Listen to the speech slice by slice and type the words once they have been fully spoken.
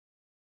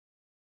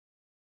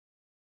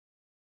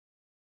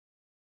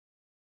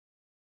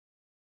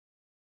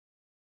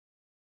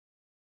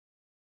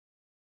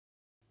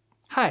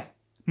Hi,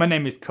 my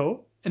name is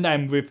Ko and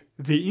I'm with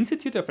the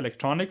Institute of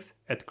Electronics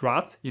at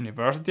Graz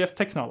University of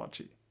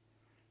Technology.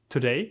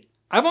 Today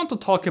I want to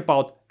talk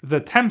about the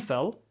TEM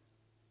cell,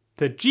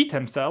 the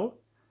GTEM cell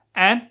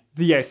and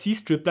the IC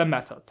Stripline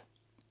method.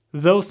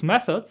 Those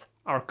methods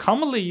are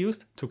commonly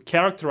used to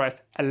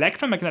characterize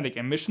electromagnetic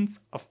emissions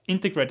of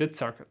integrated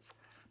circuits,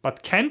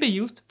 but can be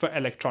used for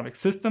electronic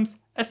systems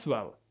as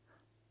well.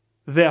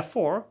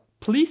 Therefore,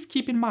 please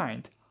keep in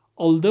mind,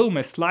 although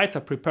my slides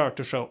are prepared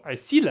to show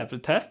IC level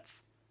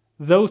tests,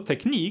 those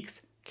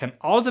techniques can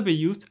also be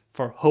used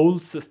for whole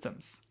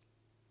systems.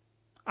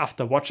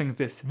 After watching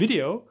this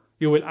video,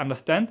 you will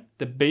understand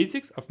the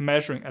basics of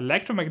measuring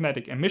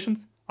electromagnetic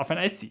emissions of an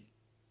IC.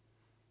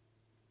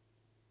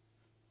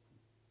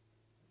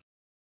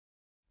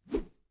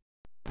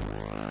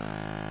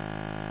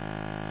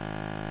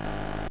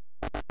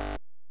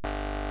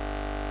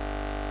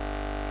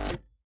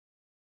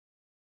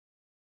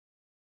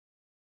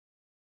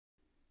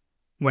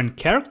 When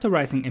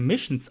characterizing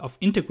emissions of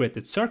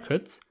integrated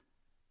circuits,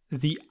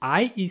 the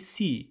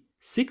IEC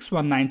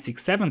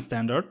 61967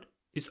 standard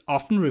is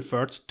often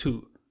referred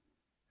to.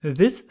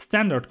 This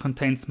standard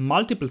contains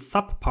multiple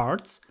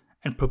subparts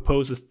and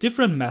proposes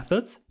different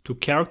methods to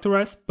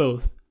characterize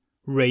both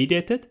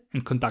radiated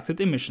and conducted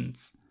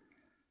emissions.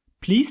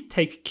 Please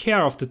take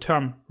care of the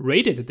term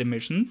radiated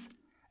emissions,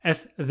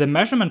 as the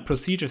measurement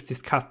procedures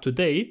discussed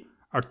today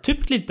are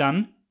typically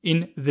done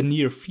in the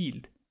near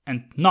field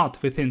and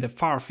not within the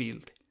far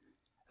field.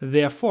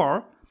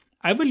 Therefore,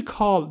 I will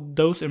call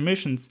those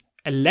emissions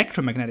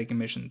electromagnetic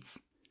emissions.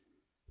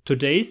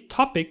 Today's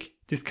topic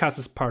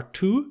discusses part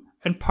 2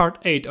 and part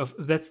 8 of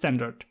that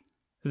standard,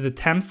 the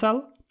TEM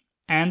cell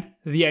and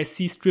the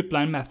IC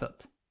Stripline method.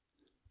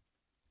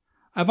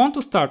 I want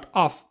to start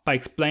off by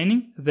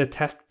explaining the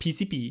test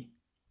PCB.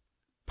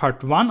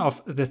 Part 1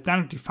 of the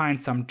standard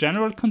defines some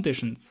general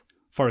conditions,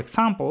 for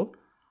example,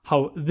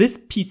 how this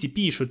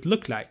PCB should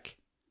look like.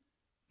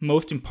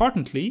 Most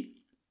importantly,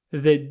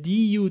 the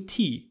DUT,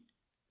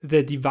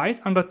 the device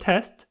under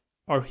test,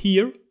 or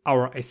here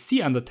our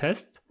IC under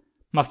test,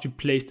 must be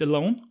placed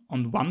alone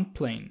on one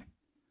plane.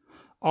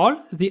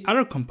 All the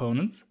other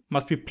components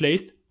must be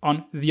placed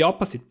on the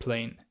opposite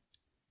plane.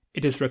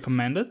 It is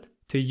recommended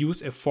to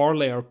use a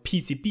 4-layer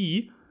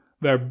PCB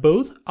where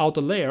both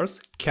outer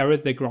layers carry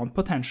the ground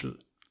potential.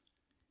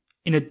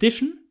 In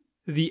addition,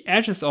 the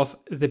edges of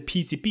the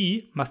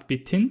PCB must be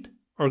tint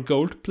or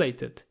gold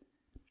plated.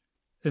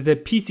 The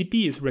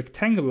PCB is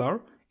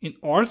rectangular in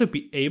order to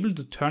be able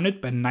to turn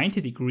it by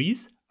 90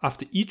 degrees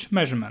after each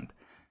measurement,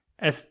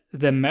 as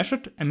the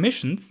measured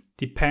emissions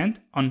depend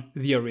on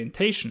the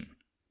orientation.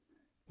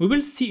 We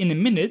will see in a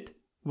minute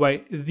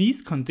why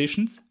these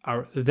conditions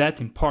are that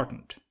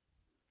important.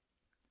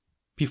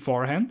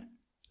 Beforehand,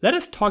 let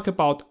us talk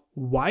about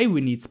why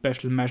we need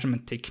special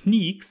measurement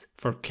techniques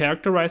for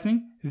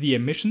characterizing the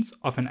emissions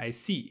of an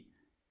IC.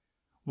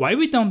 Why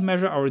we don't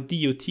measure our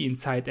DUT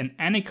inside an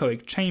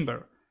anechoic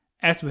chamber,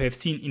 as we have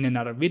seen in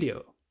another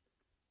video.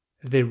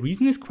 The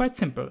reason is quite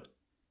simple.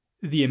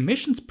 The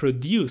emissions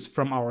produced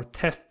from our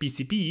test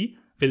PCB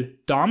will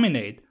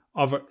dominate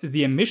over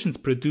the emissions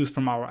produced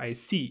from our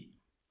IC.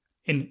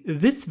 In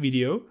this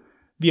video,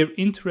 we are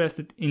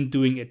interested in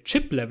doing a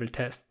chip level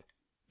test,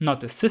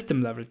 not a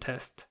system level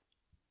test.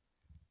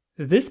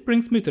 This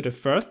brings me to the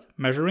first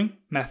measuring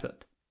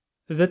method,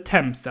 the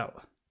TEM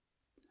cell.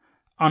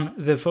 On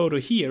the photo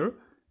here,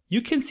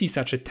 you can see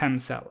such a TEM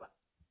cell.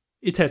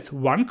 It has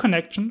one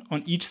connection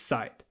on each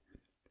side.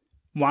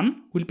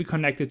 One will be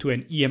connected to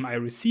an EMI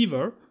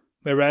receiver,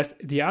 whereas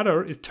the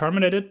other is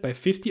terminated by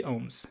 50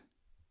 ohms.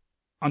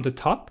 On the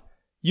top,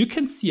 you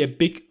can see a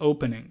big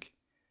opening.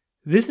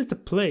 This is the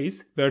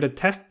place where the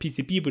test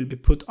PCB will be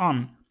put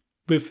on,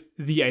 with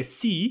the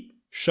IC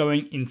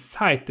showing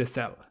inside the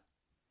cell.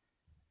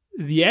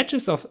 The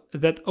edges of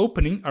that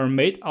opening are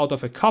made out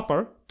of a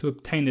copper to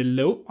obtain a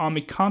low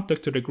ohmic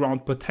contact to the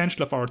ground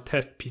potential of our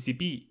test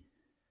PCB.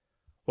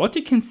 What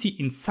you can see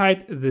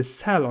inside the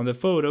cell on the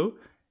photo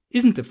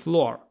isn't the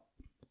floor,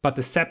 but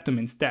the septum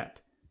instead.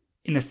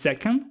 In a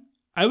second,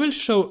 I will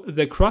show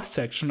the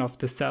cross-section of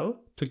the cell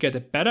to get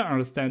a better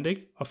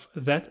understanding of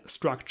that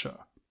structure.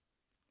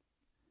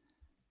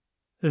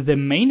 The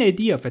main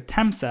idea of a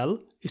TEM cell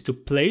is to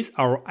place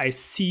our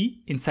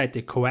IC inside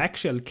the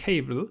coaxial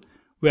cable,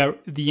 where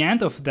the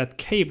end of that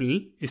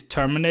cable is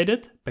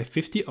terminated by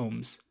 50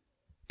 ohms.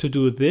 To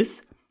do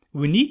this,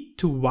 we need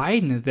to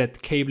widen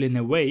that cable in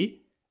a way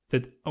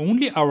that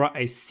only our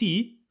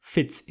IC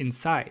fits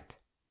inside.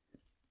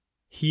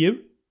 Here,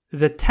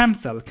 the TEM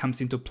cell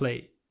comes into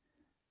play.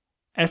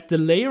 As the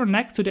layer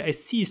next to the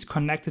IC is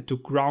connected to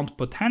ground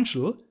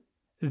potential,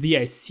 the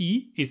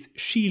IC is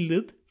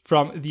shielded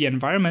from the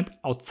environment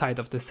outside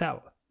of the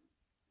cell.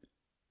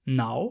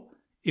 Now,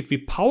 if we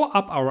power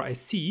up our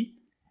IC,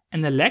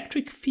 an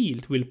electric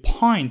field will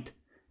point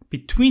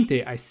between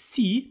the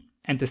IC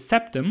and the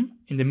septum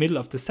in the middle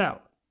of the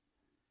cell.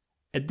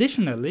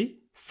 Additionally,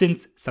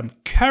 since some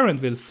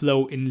current will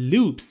flow in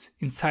loops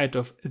inside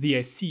of the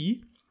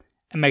IC,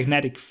 a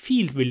magnetic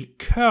field will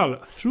curl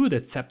through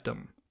that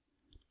septum.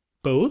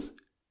 Both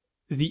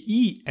the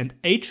E and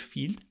H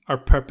field are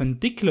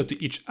perpendicular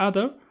to each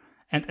other,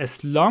 and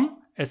as long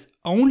as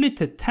only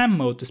the TEM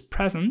mode is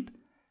present,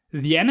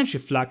 the energy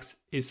flux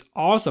is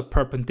also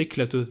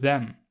perpendicular to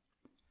them.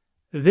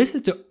 This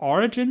is the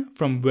origin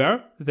from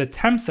where the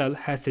TEM cell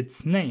has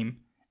its name,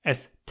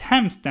 as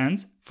TEM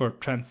stands for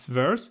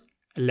transverse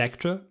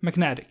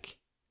electromagnetic.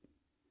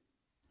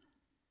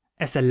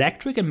 As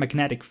electric and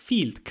magnetic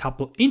field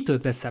couple into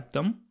the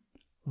septum,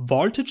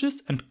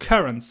 voltages and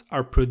currents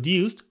are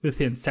produced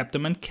within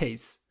septum and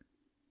case.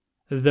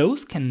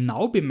 Those can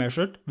now be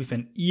measured with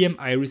an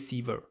EMI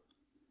receiver.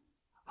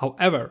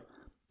 However,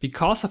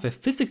 because of a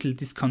physical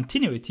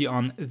discontinuity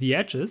on the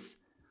edges,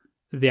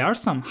 there are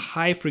some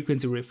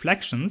high-frequency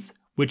reflections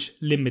which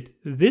limit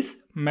this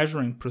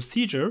measuring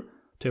procedure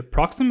to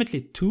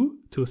approximately 2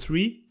 to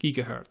 3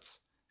 GHz.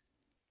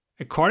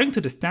 According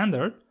to the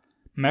standard,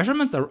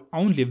 measurements are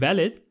only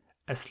valid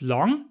as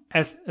long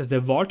as the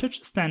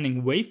voltage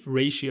standing wave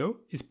ratio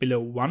is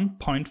below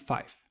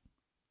 1.5.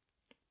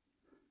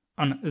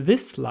 On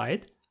this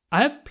slide,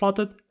 I have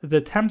plotted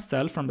the TEM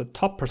cell from the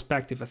top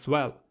perspective as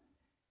well.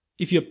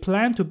 If you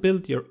plan to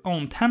build your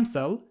own TEM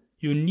cell,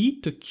 you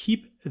need to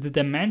keep the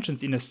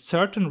dimensions in a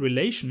certain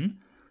relation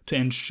to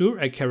ensure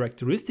a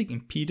characteristic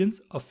impedance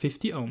of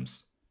 50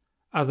 ohms.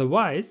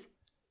 Otherwise,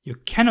 you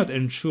cannot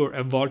ensure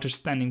a voltage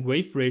standing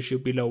wave ratio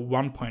below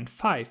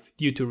 1.5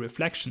 due to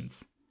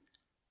reflections.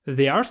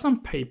 There are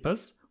some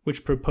papers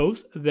which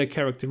propose the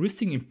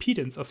characteristic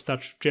impedance of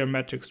such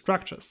geometric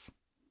structures.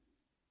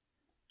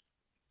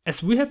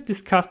 As we have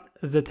discussed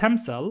the TEM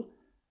cell,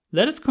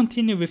 let us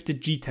continue with the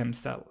GTEM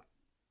cell.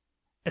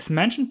 As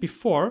mentioned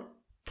before,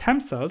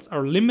 TEM cells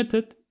are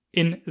limited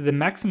in the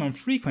maximum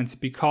frequency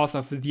because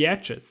of the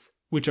edges,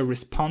 which are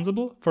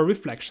responsible for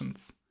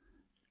reflections.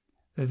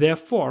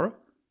 Therefore,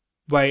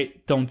 why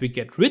don't we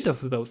get rid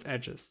of those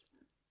edges?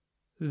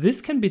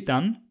 This can be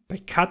done by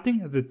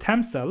cutting the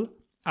TEM cell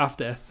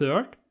after a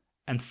third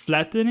and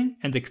flattening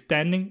and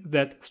extending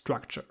that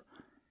structure.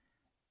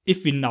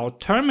 If we now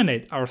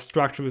terminate our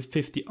structure with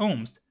 50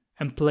 ohms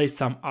and place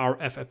some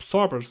RF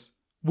absorbers,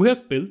 we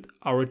have built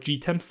our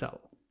GTEM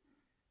cell.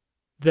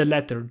 The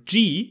letter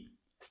G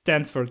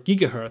stands for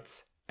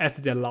gigahertz, as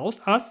it allows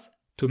us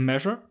to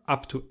measure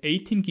up to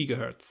 18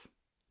 gigahertz.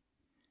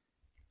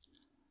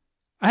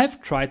 I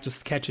have tried to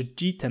sketch a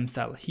GTEM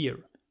cell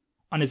here.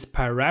 On its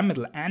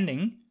pyramidal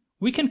ending,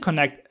 we can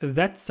connect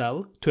that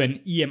cell to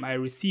an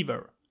EMI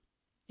receiver.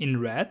 In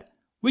red,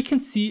 we can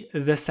see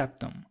the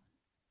septum.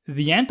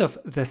 The end of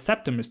the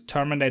septum is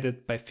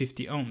terminated by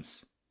 50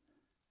 ohms.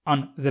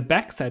 On the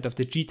backside of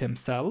the GTEM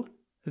cell,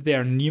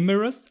 there are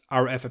numerous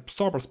RF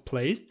absorbers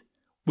placed,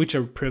 which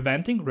are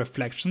preventing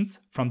reflections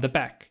from the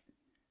back.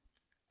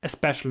 A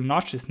special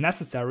notch is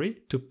necessary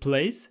to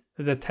place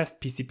the test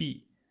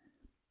PCB.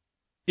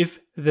 If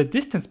the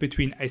distance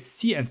between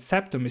IC and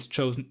septum is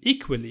chosen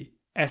equally,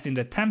 as in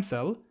the TEM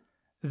cell,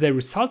 the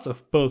results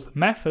of both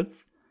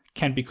methods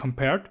can be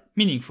compared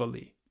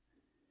meaningfully.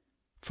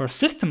 For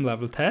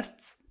system-level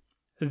tests,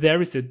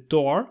 there is a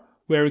door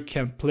where you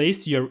can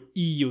place your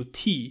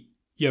EUT,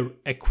 your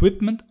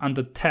equipment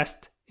under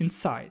test,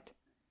 inside.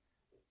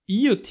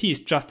 EUT is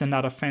just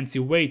another fancy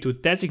way to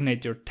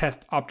designate your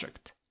test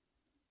object.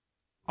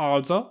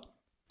 Also,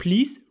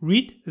 please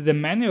read the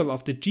manual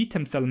of the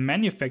GTEM cell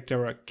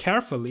manufacturer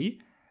carefully,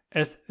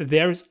 as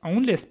there is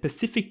only a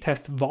specific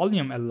test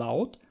volume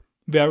allowed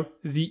where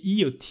the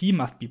EUT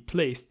must be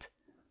placed.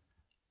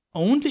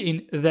 Only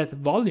in that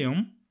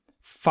volume,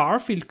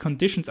 far-field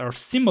conditions are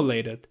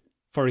simulated.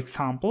 For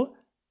example,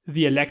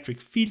 the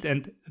electric field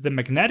and the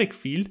magnetic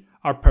field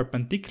are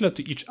perpendicular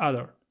to each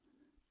other.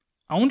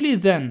 Only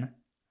then,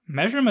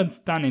 measurements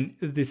done in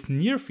this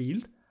near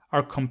field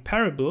are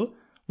comparable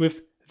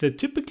with the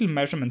typical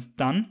measurements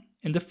done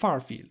in the far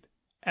field,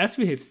 as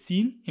we have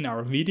seen in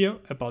our video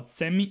about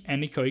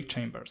semi-anechoic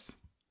chambers.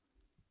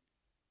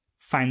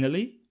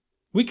 Finally,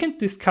 we can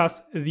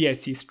discuss the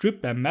IC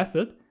Stripline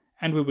method,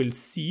 and we will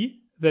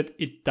see that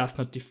it does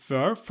not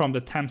differ from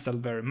the TEM cell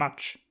very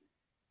much.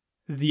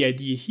 The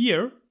idea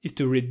here is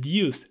to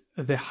reduce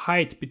the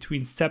height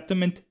between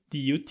septum and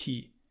DUT.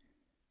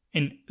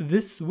 In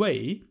this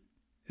way,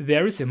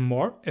 there is a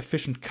more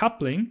efficient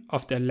coupling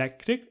of the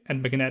electric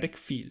and magnetic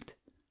field.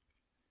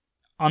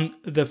 On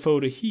the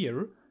photo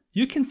here,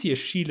 you can see a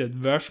shielded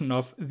version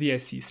of the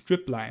IC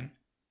Stripline.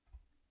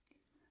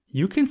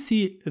 You can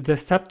see the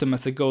septum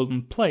as a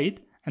golden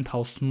plate and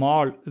how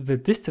small the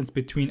distance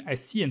between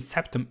IC and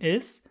septum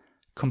is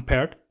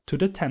compared to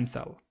the TEM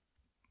cell.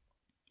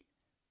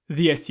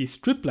 The IC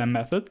Stripline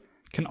method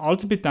can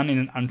also be done in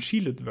an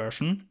unshielded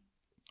version,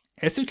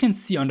 as you can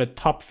see on the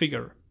top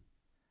figure.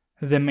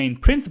 The main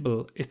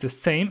principle is the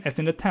same as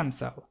in the TEM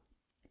cell.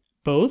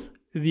 Both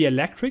the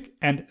electric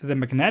and the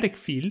magnetic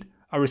field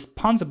are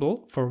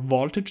responsible for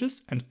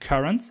voltages and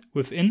currents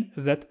within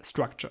that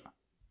structure.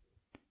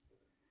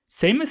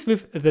 Same as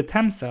with the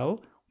TEM cell,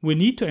 we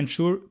need to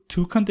ensure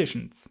two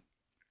conditions.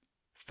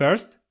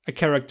 First, a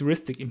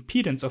characteristic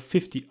impedance of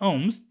 50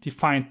 ohms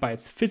defined by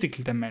its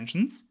physical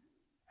dimensions,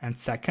 and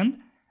second,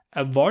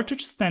 a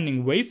voltage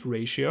standing wave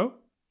ratio,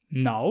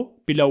 now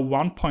below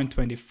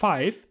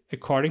 1.25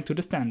 according to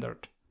the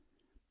standard.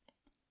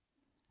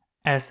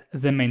 As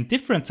the main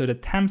difference to the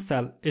TEM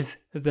cell is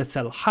the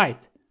cell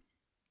height,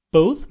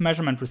 both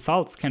measurement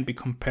results can be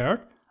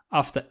compared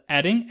after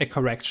adding a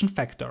correction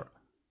factor.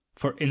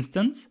 For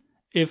instance,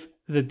 if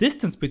the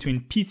distance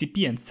between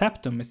PCB and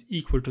septum is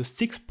equal to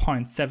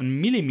 6.7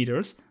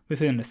 mm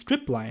within a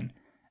stripline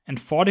and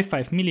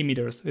 45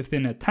 mm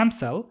within a TEM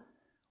cell,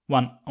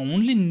 one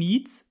only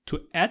needs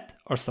to add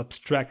or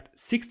subtract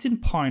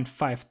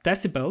 16.5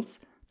 decibels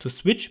to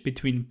switch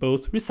between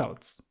both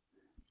results.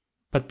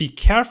 But be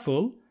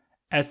careful,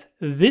 as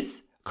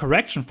this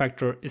correction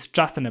factor is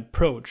just an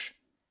approach.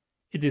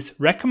 It is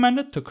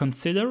recommended to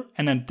consider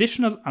an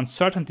additional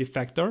uncertainty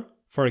factor,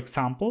 for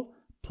example,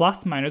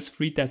 ±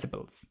 3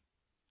 decibels.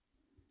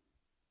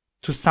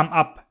 To sum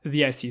up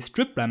the IC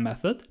stripline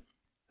method,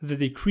 the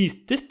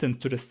decreased distance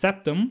to the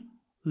septum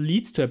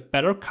leads to a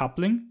better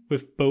coupling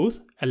with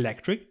both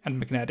electric and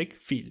magnetic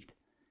field.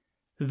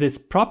 This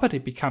property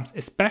becomes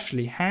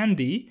especially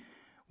handy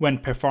when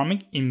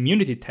performing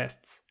immunity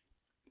tests.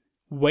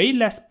 Way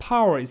less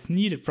power is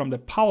needed from the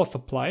power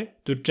supply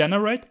to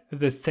generate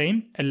the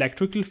same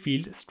electrical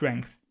field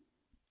strength.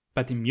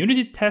 But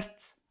immunity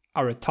tests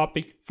are a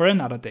topic for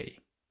another day.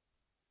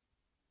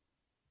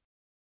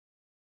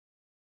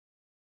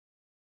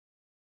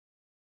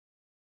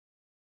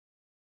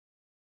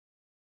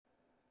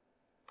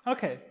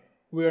 Okay,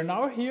 we are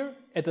now here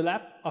at the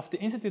lab of the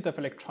Institute of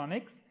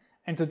Electronics,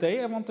 and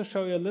today I want to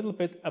show you a little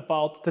bit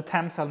about the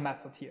TEM cell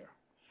method here.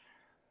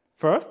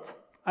 First,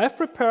 I have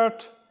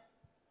prepared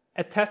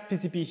a test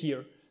PCB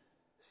here.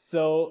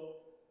 So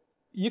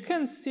you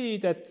can see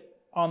that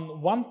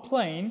on one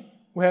plane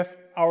we have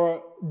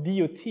our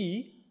DUT,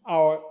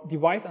 our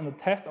device under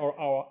test, or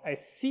our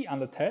IC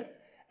under test,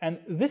 and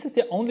this is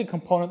the only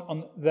component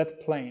on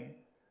that plane.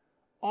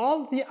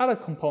 All the other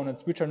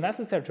components which are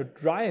necessary to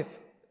drive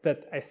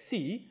that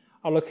IC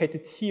are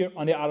located here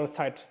on the other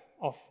side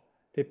of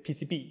the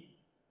PCB.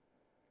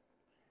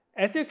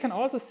 As you can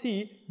also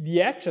see,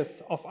 the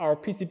edges of our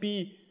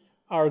PCB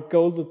are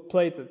gold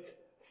plated.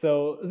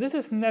 So this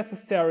is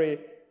necessary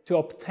to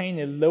obtain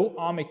a low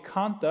ohmic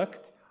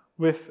contact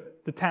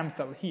with the TEM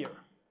cell here.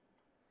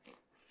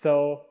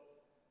 So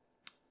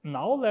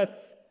now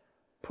let's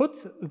put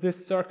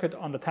this circuit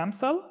on the TEM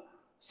cell.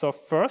 So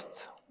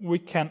first we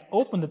can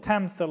open the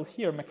TEM cell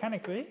here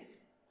mechanically.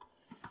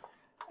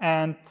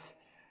 And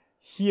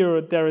here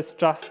there is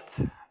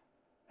just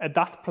a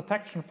dust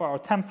protection for our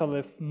TEM cell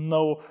if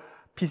no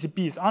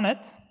PCBs on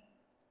it.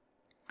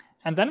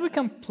 And then we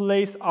can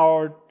place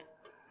our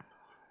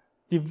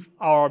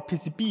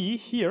PCB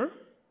here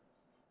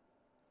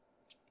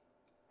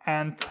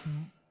and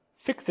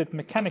fix it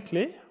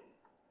mechanically.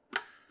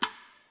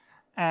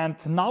 And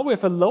now we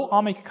have a low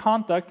ohmic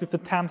contact with the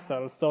TEM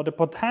cell. So the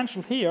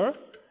potential here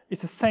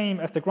is the same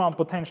as the ground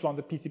potential on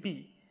the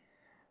PCB.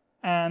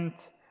 And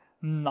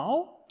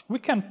now we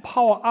can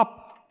power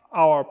up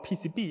our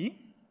PCB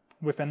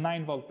with a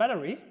 9-volt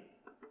battery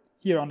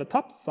here on the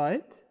top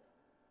side.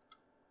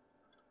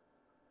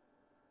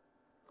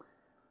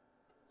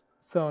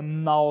 So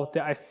now the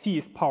IC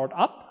is powered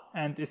up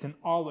and is in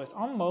always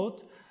on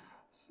mode.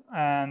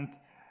 And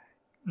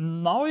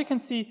now you can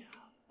see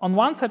on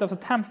one side of the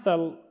TEM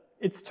cell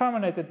it's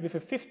terminated with a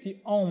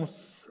 50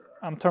 ohms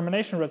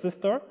termination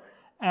resistor,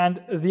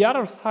 and the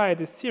other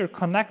side is here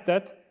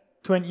connected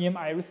to an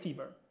EMI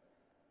receiver.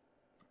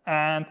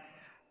 And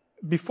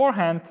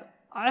beforehand,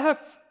 I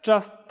have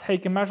just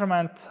taken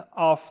measurement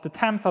of the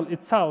TEM cell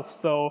itself,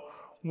 so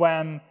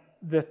when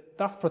the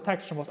dust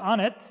protection was on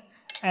it,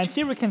 and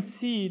here we can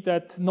see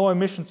that no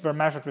emissions were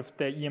measured with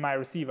the EMI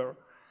receiver.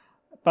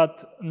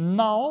 But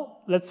now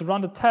let's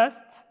run the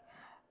test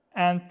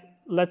and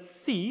let's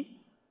see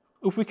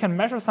if we can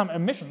measure some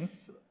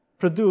emissions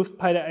produced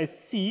by the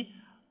IC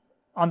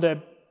on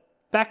the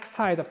back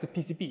side of the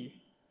PCB.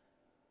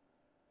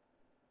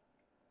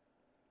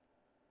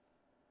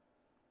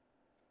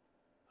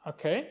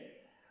 Okay.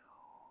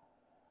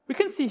 We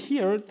can see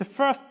here the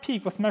first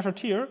peak was measured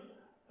here,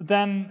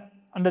 then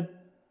on the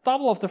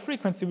double of the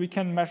frequency we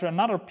can measure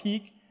another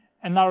peak,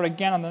 another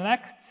again on the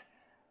next,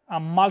 a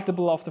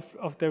multiple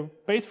of the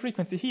base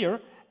frequency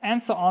here,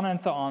 and so on and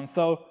so on.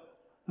 So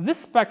this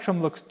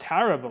spectrum looks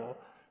terrible.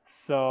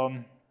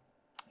 So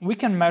we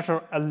can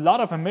measure a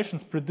lot of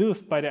emissions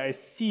produced by the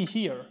IC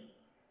here.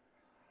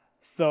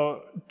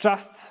 So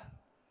just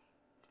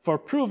for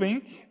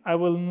proving, I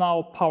will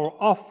now power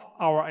off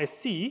our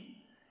IC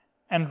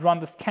and run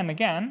the scan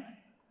again.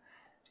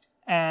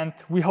 And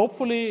we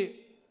hopefully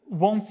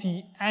won't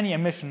see any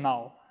emission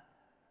now.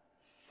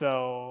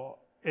 So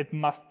it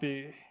must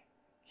be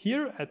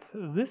here at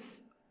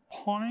this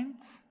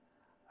point,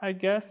 I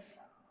guess.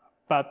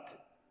 But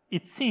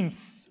it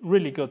seems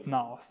really good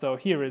now. So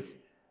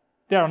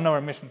there are no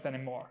emissions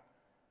anymore.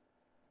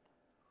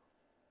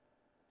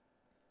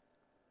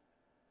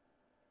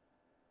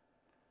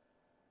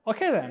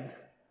 Okay then,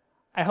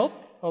 I hope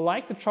you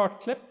liked the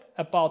short clip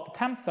about the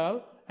TEM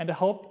cell, and I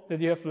hope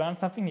that you have learned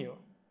something new.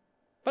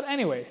 But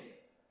anyways,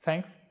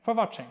 thanks for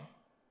watching.